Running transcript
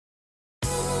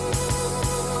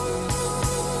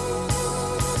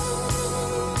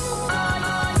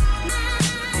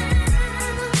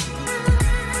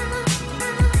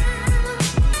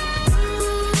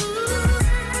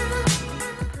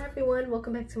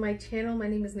my channel. My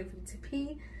name is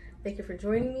P. Thank you for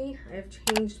joining me. I have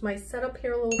changed my setup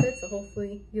here a little bit, so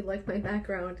hopefully you like my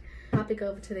background. The topic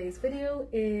of today's video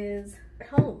is at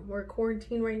home. We're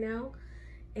quarantined right now,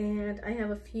 and I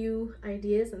have a few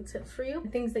ideas and tips for you,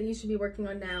 things that you should be working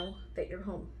on now that you're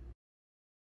home.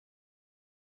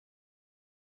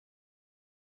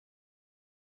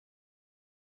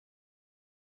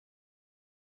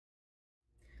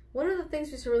 One of the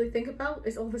things we should really think about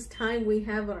is all this time we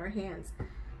have on our hands.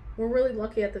 We're really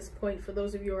lucky at this point. For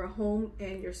those of you who are home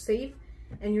and you're safe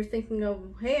and you're thinking of,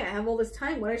 hey, I have all this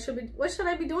time, what should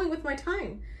I be doing with my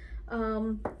time?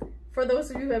 For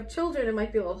those of you who have children, it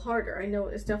might be a little harder. I know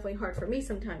it's definitely hard for me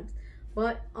sometimes,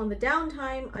 but on the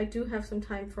downtime, I do have some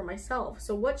time for myself.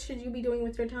 So what should you be doing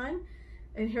with your time?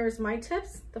 And here's my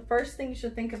tips. The first thing you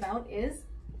should think about is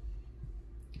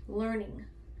learning.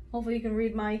 Hopefully you can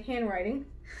read my handwriting.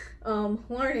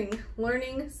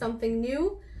 Learning something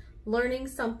new, learning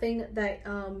something that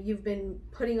you've been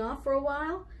putting off for a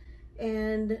while,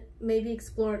 and maybe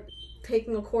explore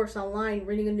taking a course online,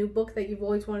 reading a new book that you've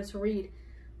always wanted to read.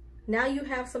 Now you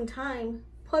have some time,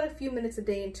 put a few minutes a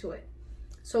day into it.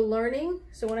 So learning,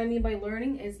 so what I mean by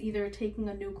learning is either taking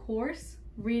a new course,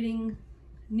 reading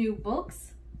new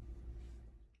books,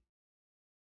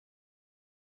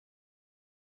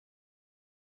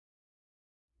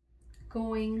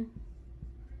 going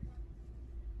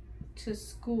to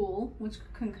school, which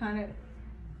can kind of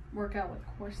work out with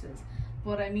courses.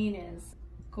 What I mean is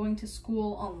going to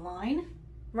school online.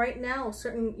 Right now,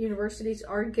 certain universities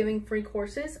are giving free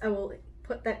courses. I will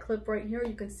put that clip right here.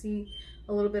 You can see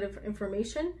a little bit of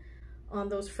information on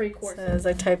those free courses. As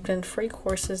I typed in free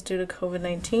courses due to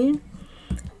COVID-19,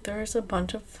 there's a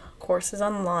bunch of courses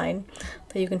online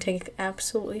that you can take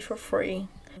absolutely for free.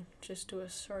 Just do a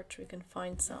search, we can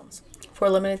find some. For a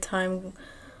limited time,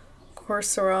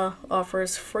 Coursera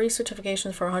offers free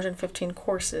certifications for 115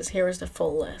 courses. Here is the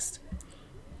full list.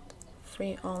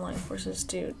 Free online courses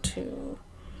due to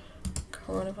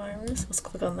coronavirus. Let's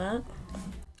click on that.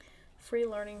 Free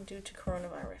learning due to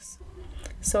coronavirus.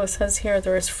 So it says here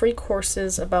there is free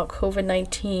courses about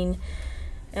COVID-19.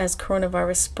 As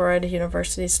coronavirus spread,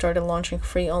 universities started launching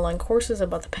free online courses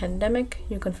about the pandemic.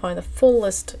 You can find the full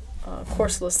list,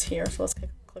 course list here. So let's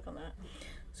click on that.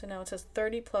 So now it says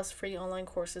 30 plus free online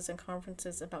courses and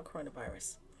conferences about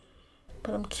coronavirus.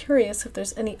 But I'm curious if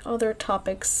there's any other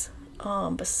topics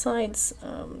besides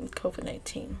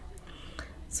COVID-19.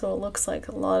 So it looks like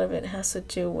a lot of it has to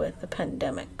do with the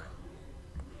pandemic.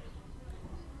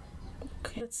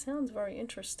 Okay, it sounds very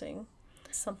interesting.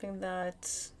 Something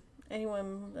that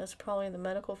anyone that's probably in the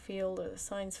medical field or the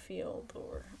science field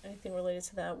or anything related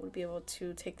to that would be able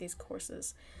to take these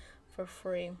courses for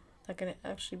free. That can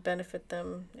actually benefit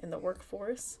them in the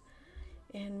workforce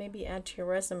and maybe add to your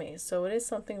resume. So it is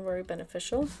something very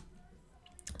beneficial.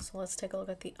 So let's take a look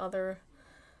at the other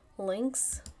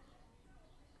links.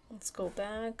 Let's go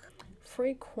back.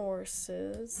 Free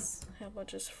courses. How about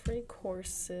just free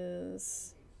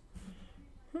courses?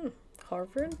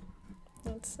 Harvard?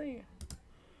 Let's see.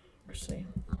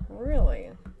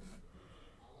 Really?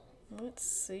 Let's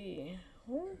see.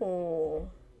 Oh.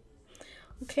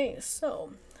 Okay,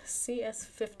 so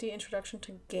CS50 Introduction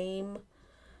to Game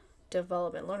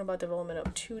Development. Learn about development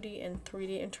of 2D and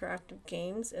 3D interactive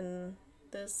games in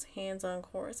this hands-on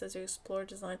course as you explore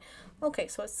design. Okay,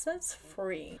 so it says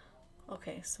free.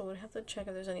 Okay, so we'd have to check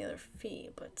if there's any other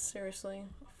fee, but seriously,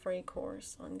 a free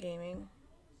course on gaming.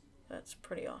 That's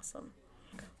pretty awesome.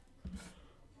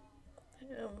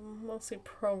 Mostly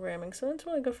programming, so it's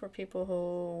really good for people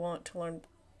who want to learn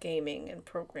gaming and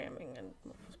programming and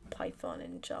Python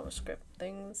and JavaScript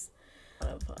things. A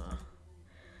lot of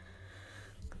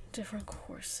different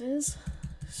courses.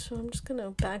 So I'm just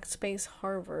gonna backspace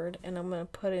Harvard and I'm gonna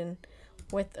put in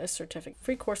with a certificate.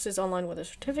 Free courses online with a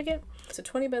certificate. So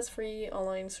 20 best free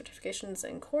online certifications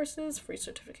and courses. Free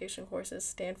certification courses.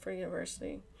 Stanford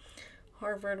University,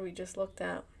 Harvard. We just looked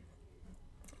at.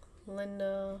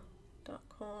 Lynda.com.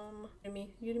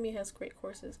 Udemy has great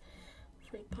courses.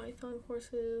 Free Python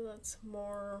courses, that's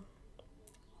more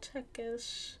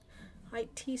techish.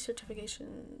 IT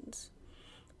certifications.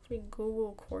 Free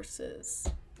Google courses.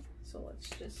 So let's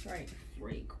just write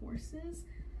free courses.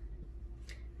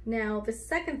 Now the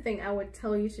second thing I would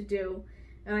tell you to do,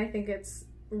 and I think it's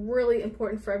really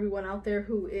important for everyone out there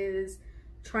who is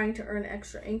trying to earn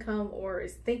extra income or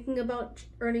is thinking about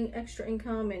earning extra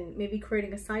income and maybe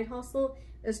creating a side hustle,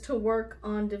 is to work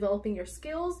on developing your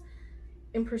skills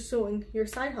in pursuing your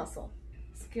side hustle.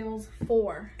 Skills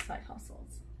for side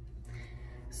hustles.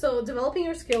 So developing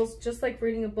your skills, just like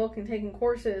reading a book and taking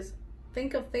courses,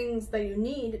 think of things that you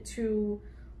need to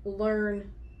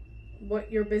learn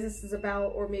what your business is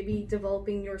about, or maybe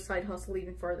developing your side hustle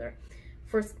even further.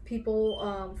 For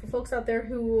people, for folks out there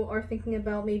who are thinking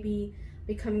about maybe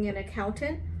becoming an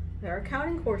accountant, there are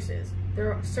accounting courses.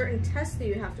 There are certain tests that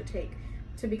you have to take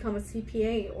to become a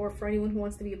CPA, or for anyone who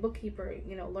wants to be a bookkeeper,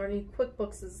 you know, learning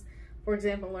QuickBooks is, for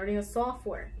example, learning a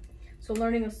software. So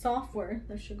learning a software,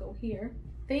 that should go here.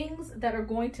 Things that are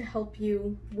going to help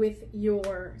you with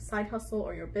your side hustle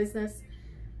or your business. In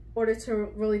order to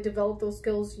really develop those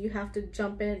skills, you have to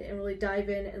jump in and really dive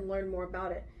in and learn more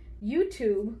about it.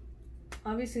 YouTube,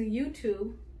 obviously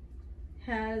YouTube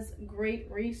has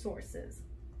great resources.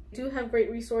 You do have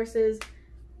great resources.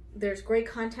 There's great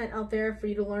content out there for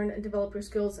you to learn and develop your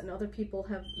skills, and other people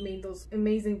have made those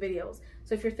amazing videos.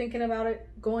 So if you're thinking about it,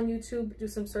 go on YouTube, do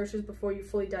some searches before you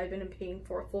fully dive in and paying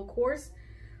for a full course.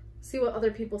 See what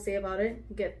other people say about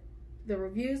it, get the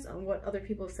reviews on what other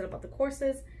people have said about the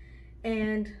courses,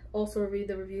 and also read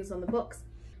the reviews on the books.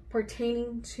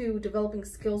 Pertaining to developing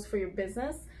skills for your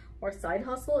business or side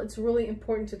hustle, it's really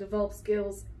important to develop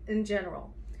skills in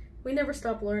general. We never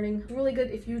stop learning. It's really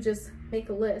good if you just make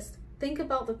a list. Think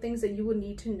about the things that you would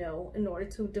need to know in order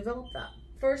to develop that.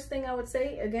 First thing I would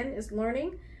say, again, is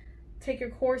learning. Take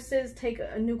your courses, take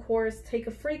a new course, take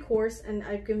a free course, and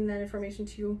I've given that information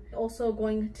to you. Also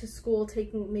going to school,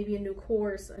 taking maybe a new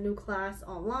course, a new class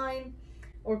online,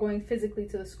 or going physically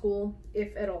to the school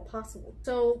if at all possible.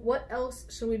 So what else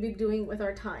should we be doing with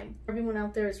our time? Everyone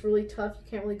out there is really tough.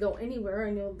 You can't really go anywhere. I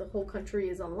know the whole country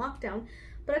is on lockdown,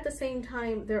 but at the same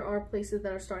time, there are places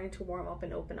that are starting to warm up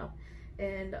and open up,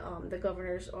 and the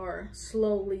governors are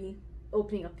slowly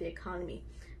opening up the economy.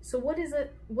 So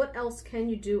what else can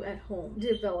you do at home?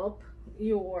 Develop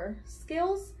your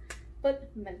skills, but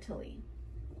mentally.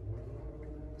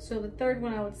 So the third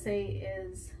one I would say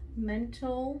is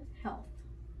mental health.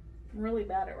 I'm really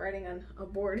bad at writing on a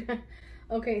board.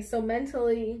 Okay, so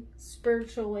mentally,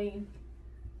 spiritually,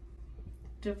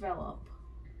 develop.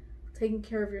 Taking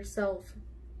care of yourself.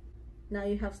 Now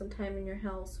you have some time in your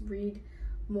house, read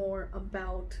more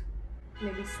about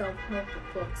maybe self-help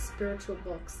books, spiritual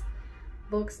books,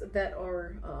 books that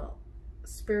are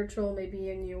spiritual, maybe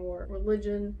in your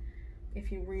religion. If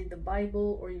you read the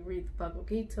Bible, or you read the Bhagavad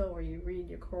Gita, or you read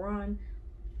your Quran,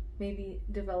 maybe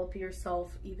develop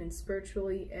yourself even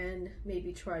spiritually, and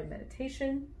maybe try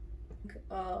meditation.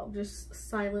 Just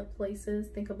silent places.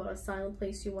 Think about a silent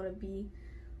place you want to be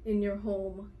in your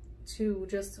home to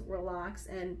just relax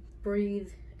and breathe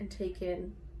and take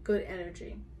in good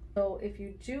energy. So if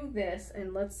you do this,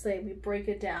 and let's say we break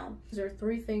it down, there are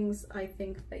 3 things I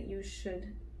think that you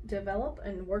should develop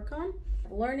and work on.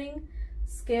 Learning,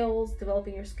 skills,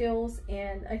 developing your skills,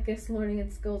 and I guess learning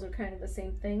and skills are kind of the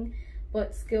same thing,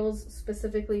 but skills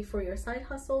specifically for your side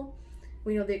hustle.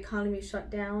 We know the economy shut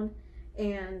down,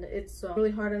 and it's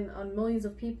really hard on millions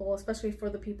of people, especially for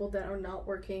the people that are not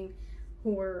working,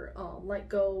 who were let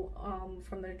go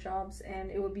from their jobs. And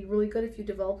it would be really good if you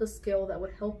developed a skill that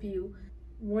would help you.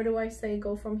 Where do I say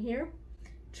go from here?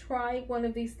 Try one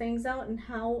of these things out, and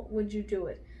how would you do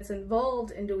it? It's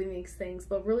involved in doing these things,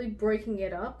 but really breaking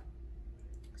it up.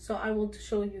 So I will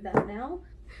show you that now.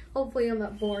 Hopefully I'm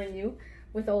not boring you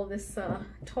with all this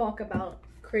talk about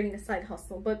creating a side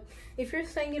hustle. But if you're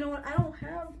saying, you know what, I don't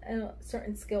have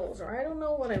certain skills, or I don't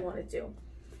know what I want to do,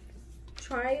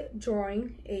 try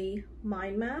drawing a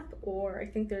mind map, or I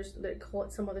think they call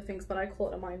it some other things, but I call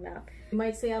it a mind map. You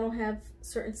might say, I don't have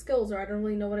certain skills, or I don't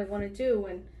really know what I want to do,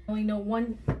 and I only know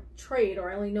one trade,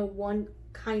 or I only know one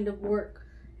kind of work,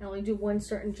 I only do one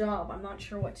certain job, I'm not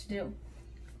sure what to do.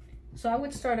 So I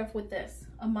would start off with this,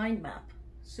 a mind map.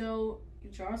 So you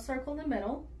draw a circle in the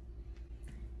middle,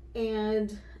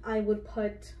 and I would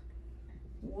put,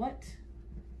 what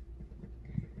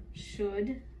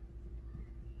should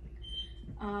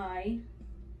I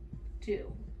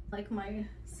do? Like my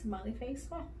smiley face.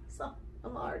 Oh, so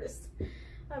I'm an artist.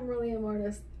 I'm really an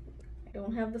artist. I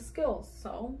don't have the skills,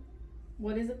 so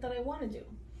what is it that I want to do?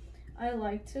 I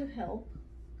like to help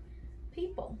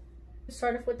people.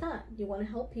 Start off with that. You want to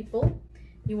help people.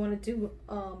 You want to do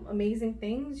amazing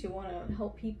things. You want to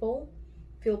help people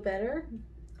feel better.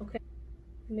 Okay.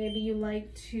 Maybe you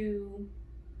like to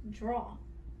draw,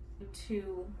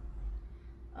 to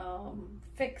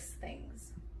fix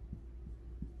things.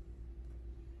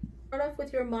 Start off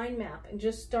with your mind map and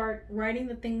just start writing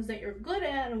the things that you're good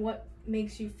at and what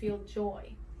makes you feel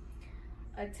joy.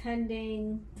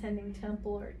 Attending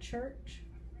temple or church.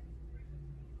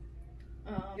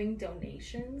 Giving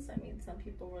donations. I mean, some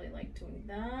people really like doing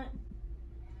that.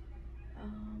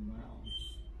 What else?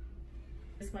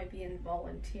 This might be in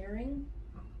volunteering.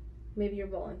 Maybe you're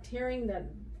volunteering,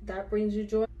 that brings you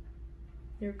joy.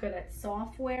 you're good at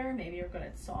software. Maybe you're good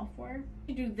at software.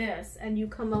 You do this and you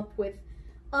come up with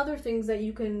other things that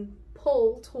you can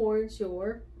pull towards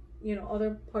your,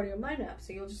 other part of your mind map.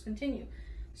 So you'll just continue.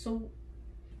 So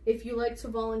if you like to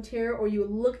volunteer, or you're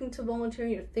looking to volunteer,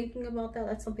 you're thinking about that,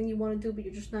 that's something you want to do, but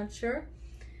you're just not sure,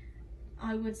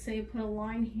 I would say put a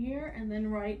line here and then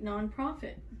write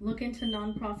nonprofit. Look into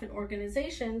nonprofit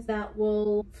organizations that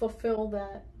will fulfill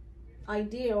that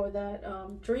idea or that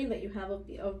dream that you have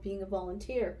of being a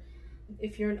volunteer.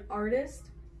 If you're an artist,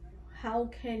 how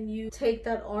can you take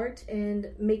that art and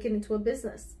make it into a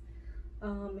business?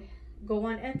 Go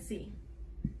on Etsy.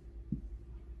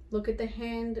 Look at the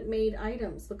handmade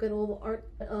items. Look at all the art,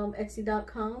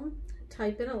 Etsy.com.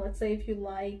 Type in, let's say if you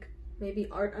like maybe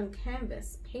art on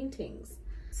canvas, paintings.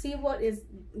 See what is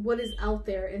out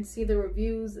there and see the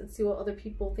reviews and see what other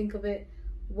people think of it.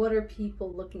 What are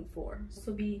people looking for?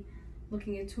 So be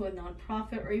looking into a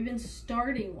nonprofit or even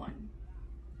starting one.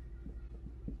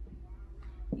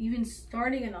 Even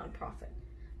starting a nonprofit.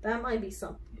 That might be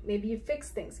something. Maybe you fix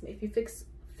things. Maybe you fix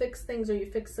things, or you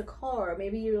fix a car.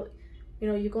 Maybe you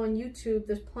go on YouTube.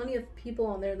 There's plenty of people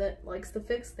on there that likes to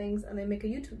fix things, and they make a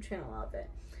YouTube channel out of it.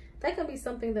 That can be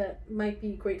something that might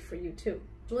be great for you too.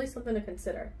 It's really something to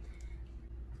consider.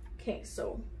 Okay,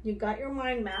 so you got your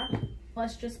mind map.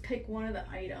 Let's just pick one of the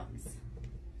items.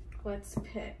 Let's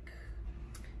pick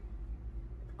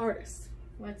artist.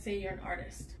 Let's say you're an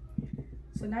artist.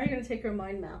 So now you're going to take your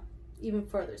mind map even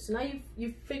further. So now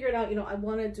you've figured out, I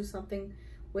want to do something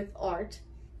with art.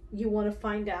 You want to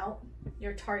find out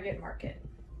your target market.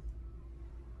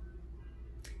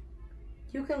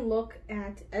 You can look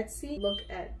at Etsy, look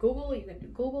at Google. You can do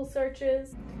Google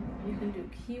searches. You can do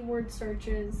keyword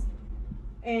searches.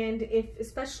 And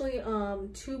especially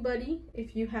TubeBuddy,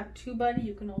 if you have TubeBuddy,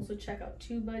 you can also check out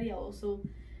TubeBuddy. I'll also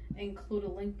include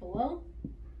a link below.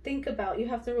 Think about, you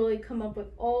have to really come up with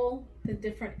all the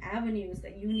different avenues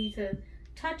that you need to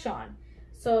touch on.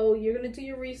 So you're going to do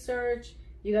your research.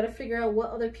 You got to figure out what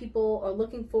other people are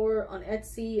looking for on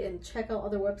Etsy and check out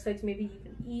other websites, maybe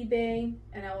even eBay.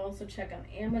 And I'll also check on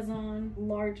Amazon,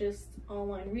 largest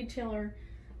online retailer.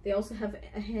 They also have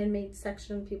a handmade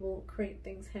section. People create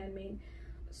things handmade.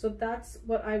 So that's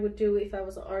what I would do if I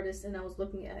was an artist and I was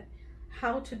looking at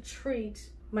how to treat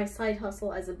my side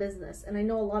hustle as a business. And I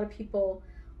know a lot of people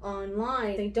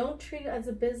online, they don't treat it as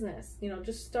a business.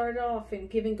 Just start off and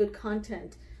giving good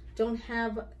content. Don't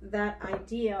have that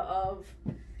idea of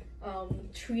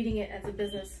treating it as a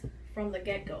business from the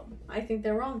get-go. I think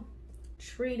they're wrong.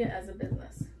 Treat it as a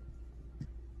business.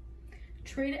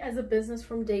 Treat it as a business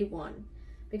from day one.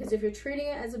 Because if you're treating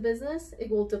it as a business, it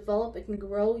will develop, it can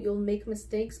grow, you'll make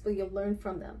mistakes, but you'll learn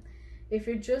from them. If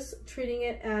you're just treating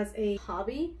it as a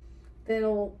hobby, then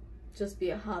it'll just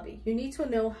be a hobby. You need to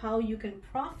know how you can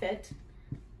profit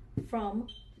from,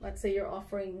 let's say you're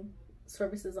offering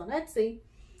services on Etsy,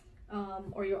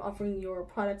 or you're offering your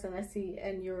products on Etsy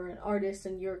and you're an artist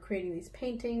and you're creating these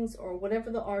paintings or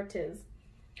whatever the art is.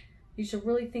 You should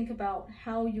really think about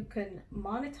how you can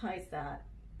monetize that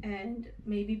and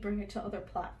maybe bring it to other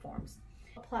platforms.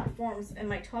 What platforms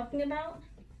am I talking about?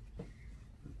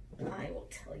 I will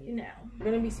tell you now. You're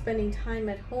going to be spending time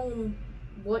at home,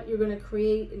 what you're going to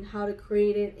create and how to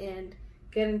create it and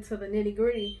get into the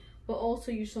nitty-gritty, but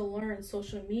also you should learn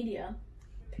social media,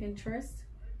 Pinterest,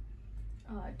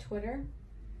 Twitter,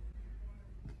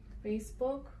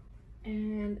 Facebook,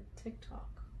 and TikTok.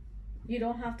 You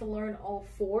don't have to learn all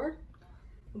four,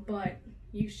 but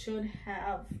you should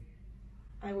have,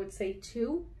 I would say,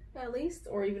 2 at least,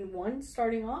 or even 1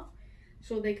 starting off,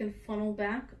 so they can funnel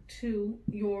back to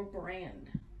your brand.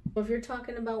 If you're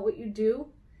talking about what you do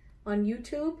on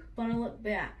YouTube, funnel it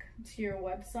back to your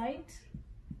website.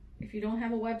 If you don't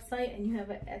have a website and you have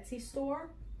an Etsy store,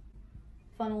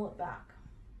 funnel it back.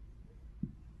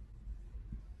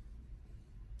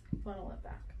 Funnel it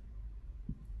back.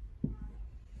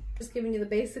 Just giving you the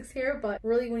basics here, but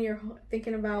really when you're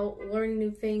thinking about learning new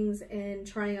things and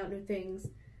trying out new things,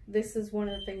 this is one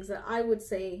of the things that I would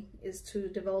say is to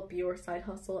develop your side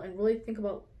hustle and really think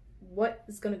about what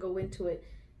is going to go into it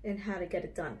and how to get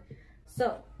it done.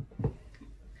 So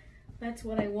that's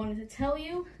what I wanted to tell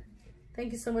you.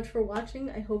 Thank you so much for watching.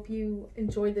 I hope you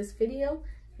enjoyed this video.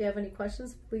 If you have any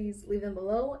questions, please leave them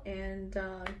below and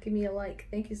give me a like.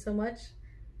 Thank you so much.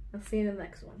 I'll see you in the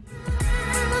next one.